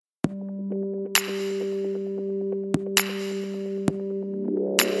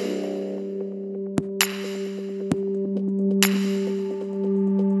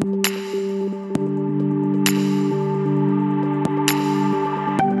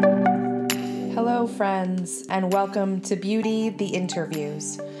friends, and welcome to Beauty, the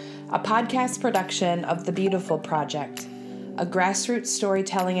Interviews, a podcast production of The Beautiful Project, a grassroots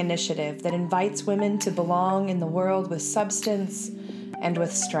storytelling initiative that invites women to belong in the world with substance and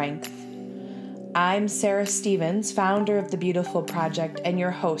with strength. I'm Sarah Stevens, founder of The Beautiful Project and your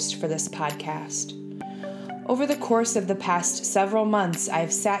host for this podcast. Over the course of the past several months,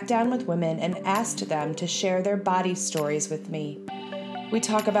 I've sat down with women and asked them to share their body stories with me. We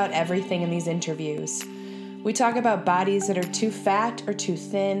talk about everything in these interviews. We talk about bodies that are too fat or too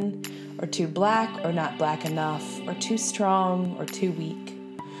thin, or too black or not black enough, or too strong or too weak.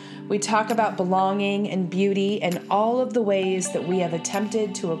 We talk about belonging and beauty and all of the ways that we have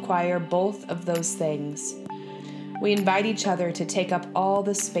attempted to acquire both of those things. We invite each other to take up all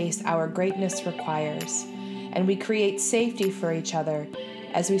the space our greatness requires, and we create safety for each other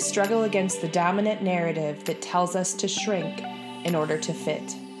as we struggle against the dominant narrative that tells us to shrink in order to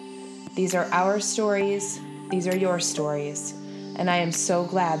fit. These are our stories, these are your stories, and I am so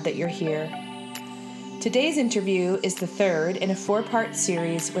glad that you're here. Today's interview is the third in a 4-part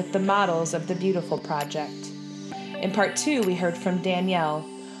series with the models of the Beautiful Project. In part 2, we heard from Danielle,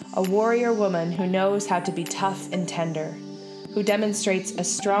 a warrior woman who knows how to be tough and tender, who demonstrates a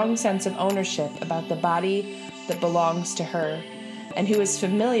strong sense of ownership about the body that belongs to her, and who is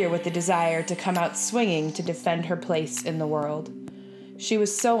familiar with the desire to come out swinging to defend her place in the world. She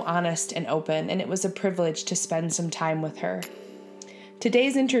was so honest and open, and it was a privilege to spend some time with her.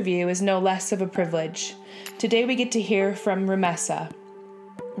 Today's interview is no less of a privilege. Today we get to hear from Rumaisa.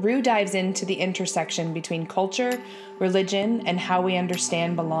 Ru dives into the intersection between culture, religion, and how we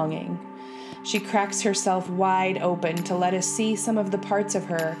understand belonging. She cracks herself wide open to let us see some of the parts of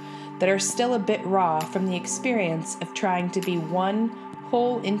her that are still a bit raw from the experience of trying to be one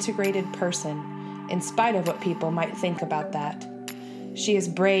whole integrated person, in spite of what people might think about that. She is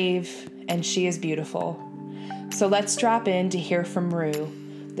brave and she is beautiful. So let's drop in to hear from Ru.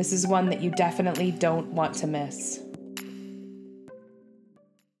 This is one that you definitely don't want to miss.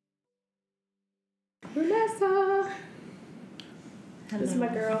 Rumaisa! This is my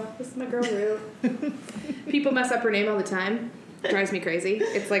girl. This is my girl, Ru. People mess up her name all the time. Drives me crazy.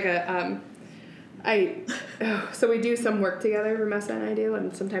 It's like so we do some work together, Rumaisa and I do,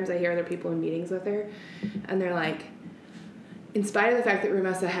 and sometimes I hear other people in meetings with her, and they're like, in spite of the fact that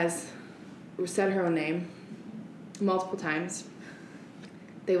Rumaisa has said her own name multiple times,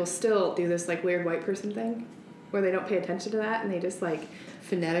 they will still do this like weird white person thing where they don't pay attention to that and they just like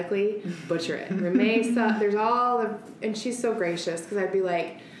phonetically butcher it. Rumaisa, there's all of, and she's so gracious because I'd be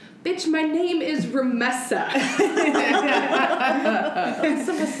like, bitch, my name is Rumaisa. Put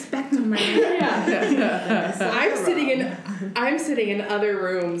some respect on my name. Yeah. I'm sitting in other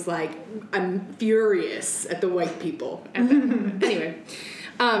rooms like I'm furious at the white people. Anyway,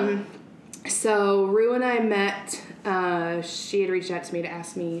 so Ru and I met. She had reached out to me to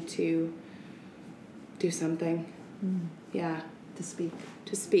ask me to do something. Yeah, to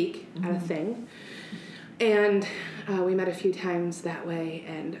speak at a thing. And we met a few times that way,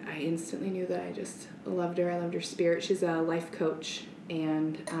 and I instantly knew that I just loved her. I loved her spirit. She's a life coach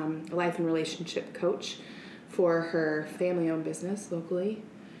and a life and relationship coach for her family-owned business locally.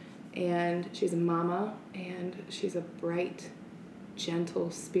 And she's a mama, and she's a bright, gentle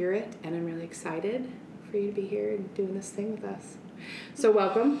spirit, and I'm really excited for you to be here and doing this thing with us. So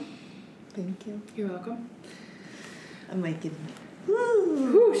welcome. Thank you. You're welcome. I'm like getting...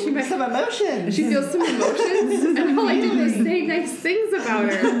 Ooh, she might some emotions. She feels some emotions, and all I did was say nice things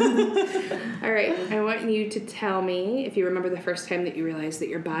about her. All right, I want you to tell me if you remember the first time that you realized that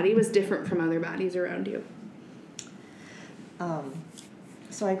your body was different from other bodies around you.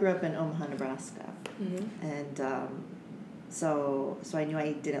 So I grew up in Omaha, Nebraska, and so I knew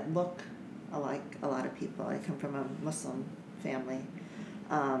I didn't look like a lot of people. I come from a Muslim family,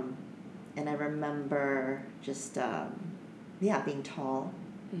 and I remember just. Being tall,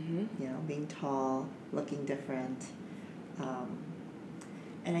 being tall, looking different.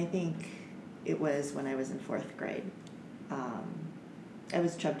 And I think it was when I was in 4th grade. I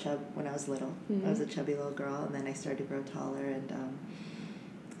was chub when I was little. I was a chubby little girl, and then I started to grow taller, and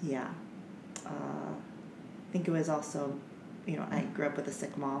I think it was also, I grew up with a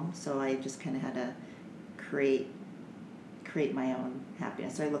sick mom, so I just kind of had to create my own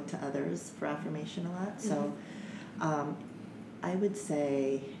happiness. So I looked to others for affirmation a lot. So I would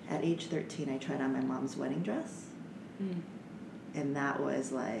say at age 13, I tried on my mom's wedding dress. And that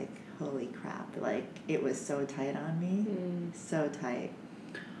was like, holy crap. Like, it was so tight on me. So tight.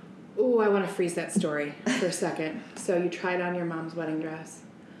 Oh, I want to freeze that story for a second. So you tried on your mom's wedding dress.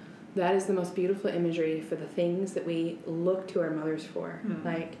 That is the most beautiful imagery for the things that we look to our mothers for.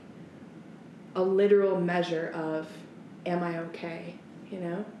 Like, a literal measure of, am I okay,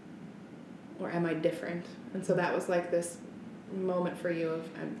 or am I different? And so that was like this moment for you of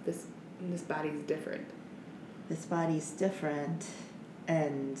this body's different. This body's different,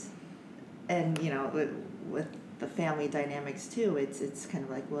 and with the family dynamics too, it's kind of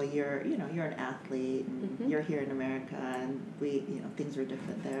like, well, you're an athlete, and you're here in America, and we, things were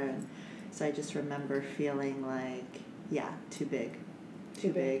different there, and so I just remember feeling like, too big.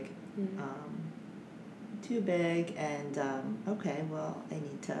 Mm-hmm. Too big, and okay, well,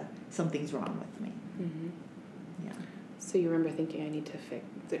 something's wrong with me. Mm-hmm. Yeah. So you remember thinking, I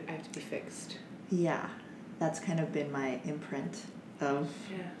have to be fixed. Yeah, that's kind of been my imprint of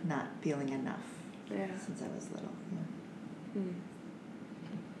not feeling enough since I was little. Yeah.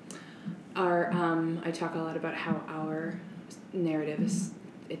 I talk a lot about how our narrative is,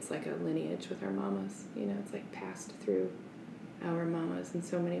 it's like a lineage with our mamas. It's like passed through our mamas in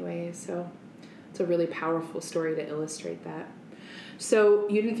so many ways. So it's a really powerful story to illustrate that. So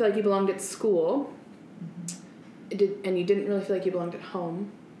you didn't feel like you belonged at school, and you didn't really feel like you belonged at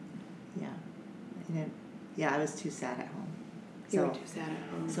home. Yeah, I was too sad at home. You were too sad at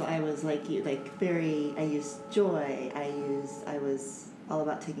home. So I was I used joy. I was all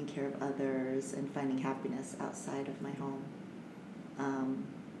about taking care of others and finding happiness outside of my home.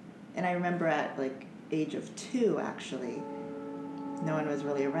 And I remember at age of 2, actually, no one was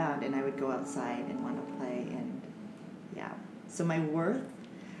really around, and I would go outside and want to play, and so my worth,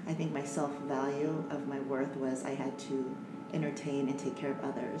 I think my self-value of my worth was I had to entertain and take care of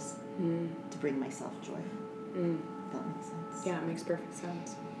others to bring myself joy. If that makes sense. Yeah, it makes perfect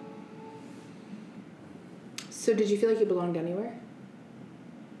sense. So did you feel like you belonged anywhere?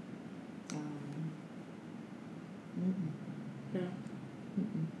 No?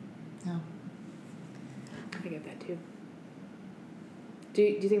 No. I get that too. Do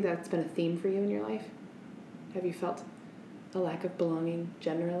you think that's been a theme for you in your life? Have you felt a lack of belonging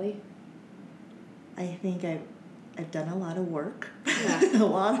generally? I think I've done a lot of work. Yeah. A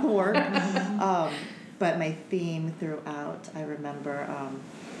lot of work. But my theme throughout, I remember,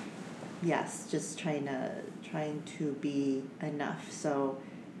 just trying to be enough. So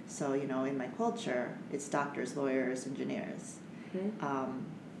in my culture, it's doctors, lawyers, engineers.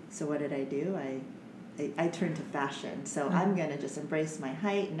 So what did I do? I turned to fashion. So I'm going to just embrace my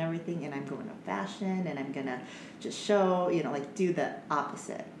height and everything, and I'm going to fashion, and I'm going to just show, do the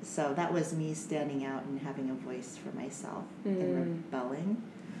opposite. So that was me standing out and having a voice for myself and rebelling.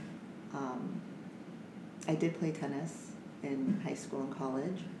 I did play tennis in high school and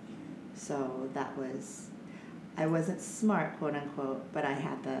college. So I wasn't smart, quote unquote, but I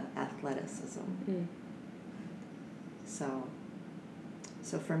had the athleticism.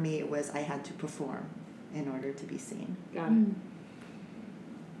 So for me, it was I had to perform in order to be seen. Got it.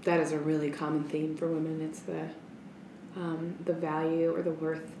 That is a really common theme for women. It's the value or the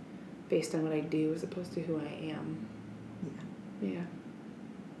worth based on what I do as opposed to who I am. Yeah.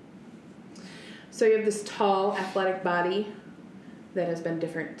 So you have this tall, athletic body that has been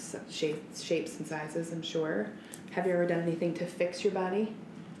different shapes and sizes, I'm sure. Have you ever done anything to fix your body?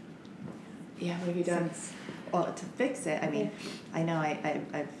 Yeah, what have you done? To fix it, I know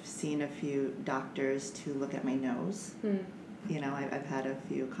I've seen a few doctors to look at my nose. I've had a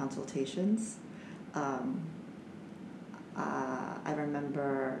few consultations. I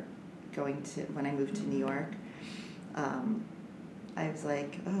remember when I moved to New York, I was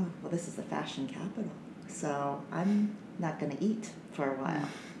like, oh, well, this is the fashion capital, so I'm not going to eat for a while.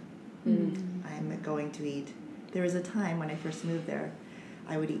 I'm going to eat. There was a time when I first moved there,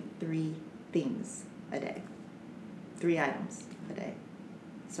 I would eat 3 things a day. 3 items a day,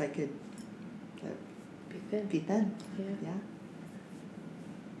 so I could be thin. Yeah.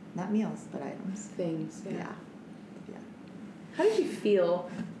 Not meals, but items. Things. Yeah. Yeah. How did you feel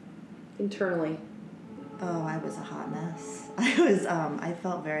internally? Oh, I was a hot mess. I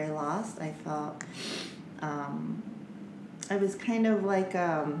felt very lost. I felt, I was kind of like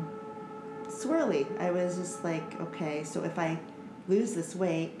swirly. I was just like, okay, so if I lose this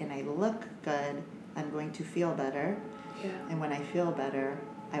weight and I look good, I'm going to feel better. Yeah. And when I feel better,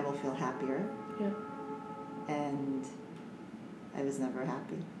 I will feel happier. Yeah. And I was never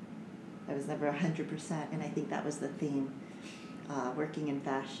happy. I was never 100%, and I think that was the theme. Working in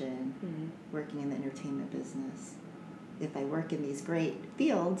fashion, working in the entertainment business. If I work in these great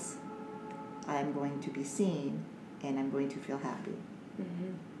fields, I'm going to be seen, and I'm going to feel happy.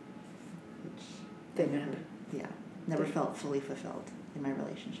 Which didn't happen. Yeah, never felt fully fulfilled in my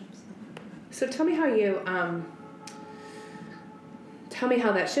relationships. So tell me how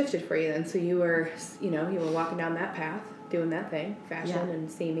that shifted for you then. So you were walking down that path, doing that thing, fashion and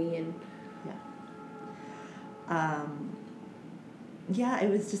see me, and Yeah,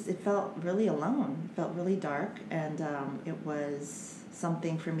 it felt really alone. It felt really dark, and it was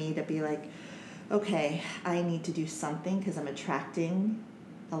something for me to be like, okay, I need to do something because I'm attracting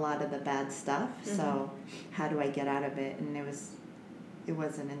a lot of the bad stuff. Mm-hmm. So how do I get out of it? And it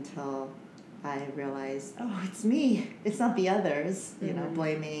wasn't until I realized, oh, it's me. It's not the others, you know,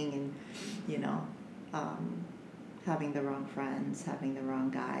 blaming and, you know, having the wrong friends, having the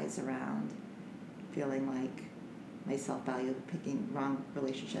wrong guys around, feeling like my self-value, picking wrong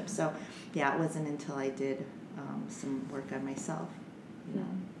relationships. So, yeah, it wasn't until I did some work on myself, you know,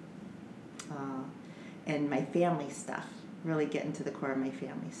 and my family stuff, really getting to the core of my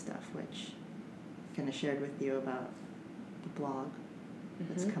family stuff, which I kind of shared with you about the blog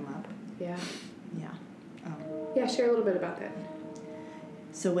that's come up. Yeah. Yeah. Yeah, share a little bit about that.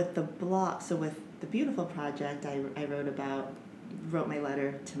 So with the blog, with the Beautiful Project, I wrote my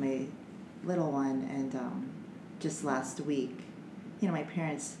letter to my little one, and just last week, you know, my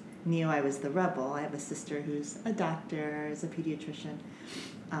parents knew I was the rebel. I have a sister who's a doctor, is a pediatrician.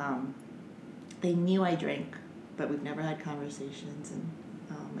 They knew I drank, but we've never had conversations, and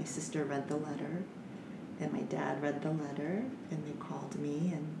my sister read the letter, and my dad read the letter, and they called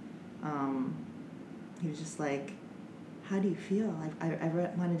me, and he was just like, how do you feel? I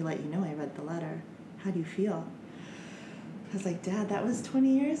wanted to let you know I read the letter. How do you feel? I was like, Dad, that was 20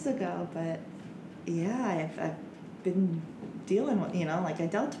 years ago, but yeah, I've been dealing with, you know, like I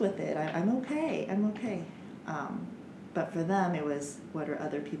dealt with it. I'm okay. But for them, it was, what are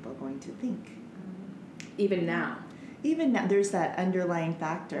other people going to think? Even now, there's that underlying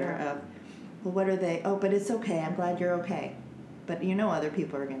factor of, well, what are they? Oh, but it's okay. I'm glad you're okay. But you know other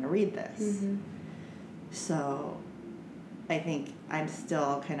people are going to read this. Mm-hmm. So I think I'm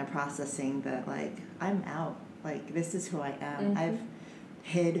still kind of processing that, like, I'm out. Like, this is who I am. Mm-hmm. I've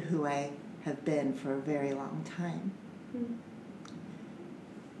hid who I have been for a very long time. Mm-hmm.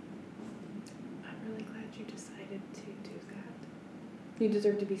 I'm really glad you decided to do that. You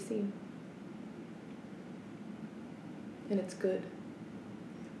deserve to be seen. And it's good.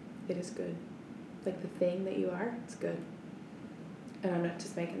 It is good. Like the thing that you are, it's good. And I'm not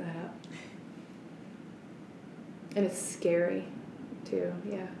just making that up. And it's scary, too,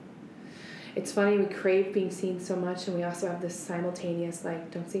 yeah. It's funny, we crave being seen so much, and we also have this simultaneous,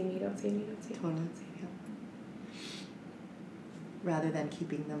 like, don't see me, don't see me, don't see me. Totally. Don't see me. Rather than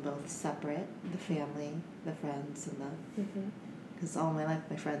keeping them both separate, the family, the friends, and the... Because all my life,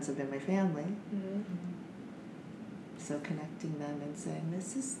 my friends have been my family. Mm-hmm. So connecting them and saying,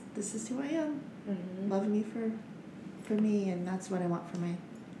 this is who I am. Mm-hmm. Love me for me, and that's what I want for my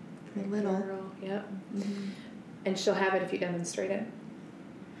little girl. Yep. Mm-hmm. And she'll have it if you demonstrate it.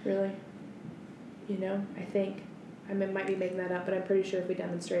 Really. You know, I think. I might be making that up, but I'm pretty sure if we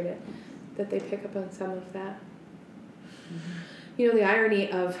demonstrate it, that they pick up on some of that. Mm-hmm. You know, the irony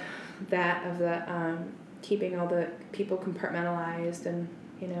of that, of the keeping all the people compartmentalized, and,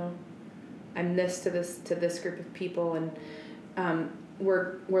 you know, I'm this to this group of people, and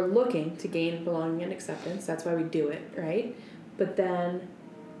we're looking to gain belonging and acceptance. That's why we do it, right? But then...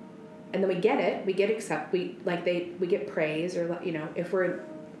 And then we get it. We get praise, or, you know, if we're,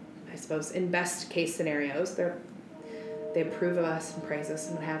 I suppose, in best case scenarios, they approve of us and praise us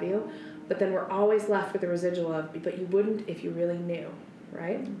and what have you. But then we're always left with the residual of, but you wouldn't if you really knew,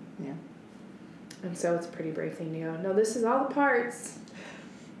 right? Yeah. And so it's a pretty brave thing to go, no, this is all the parts.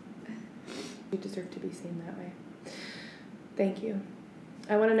 You deserve to be seen that way. Thank you.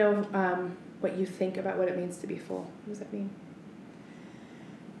 I want to know what you think about what it means to be full. What does that mean?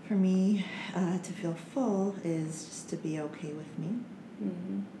 For me, to feel full is just to be okay with me.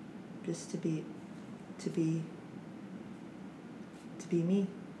 Mm-hmm. Just to be me.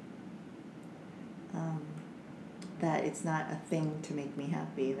 That it's not a thing to make me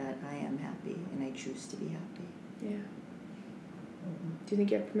happy, that I am happy and I choose to be happy. Yeah. Mm-hmm. Do you think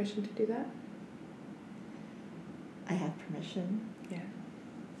you have permission to do that? I have permission. Yeah.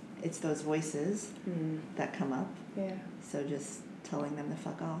 It's those voices that come up. Yeah. So just telling them to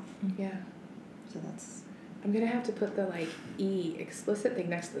fuck off. Yeah. So that's... I'm going to have to put the, like, explicit thing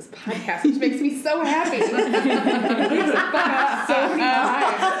next to this podcast, which makes me so happy. We have to fuck off so many times.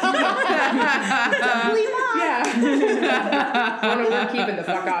 Yeah. I want to keeping the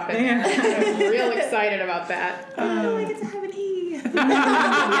fuck off in there. I'm real excited about that. Oh, I get to have an E.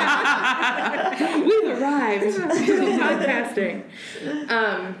 We've arrived to podcasting.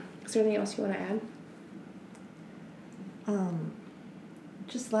 Is there anything else you want to add?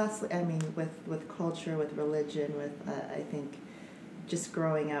 Just lastly, I mean, with culture, with religion, with I think just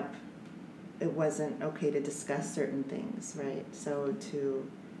growing up, it wasn't okay to discuss certain things, right? So to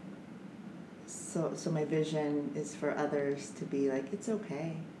So my vision is for others to be like, it's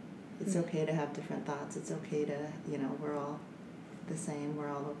okay. It's okay to have different thoughts. It's okay to, we're all the same. We're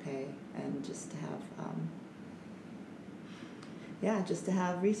all okay. And just to have, just to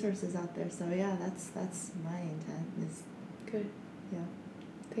have resources out there. So yeah, that's my intent. Is good. Yeah.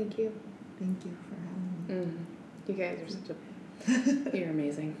 Thank you. Thank you for having me. You guys are you're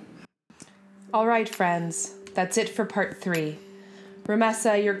amazing. All right, friends, that's it for part 3.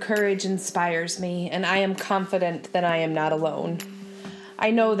 Rumaisa, your courage inspires me, and I am confident that I am not alone.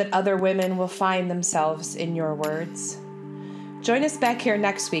 I know that other women will find themselves in your words. Join us back here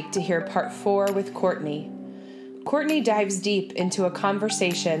next week to hear part 4 with Courtney. Courtney dives deep into a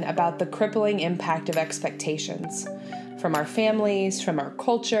conversation about the crippling impact of expectations from our families, from our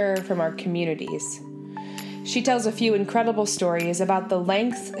culture, from our communities. She tells a few incredible stories about the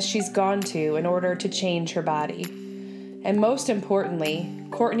lengths she's gone to in order to change her body. And most importantly,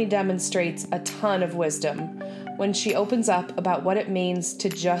 Courtney demonstrates a ton of wisdom when she opens up about what it means to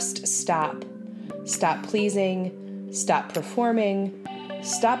just stop. Stop pleasing, stop performing,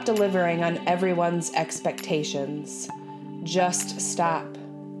 stop delivering on everyone's expectations. Just stop.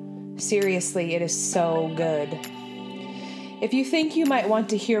 Seriously, it is so good. If you think you might want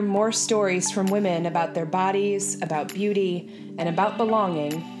to hear more stories from women about their bodies, about beauty, and about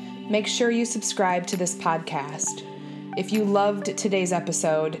belonging, make sure you subscribe to this podcast. If you loved today's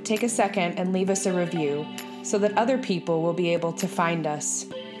episode, take a second and leave us a review so that other people will be able to find us.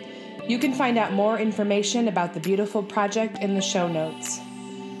 You can find out more information about the Beautiful Project in the show notes.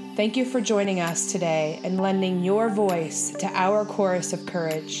 Thank you for joining us today and lending your voice to our chorus of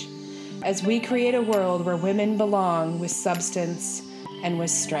courage as we create a world where women belong with substance and with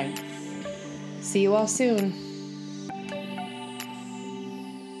strength. See you all soon.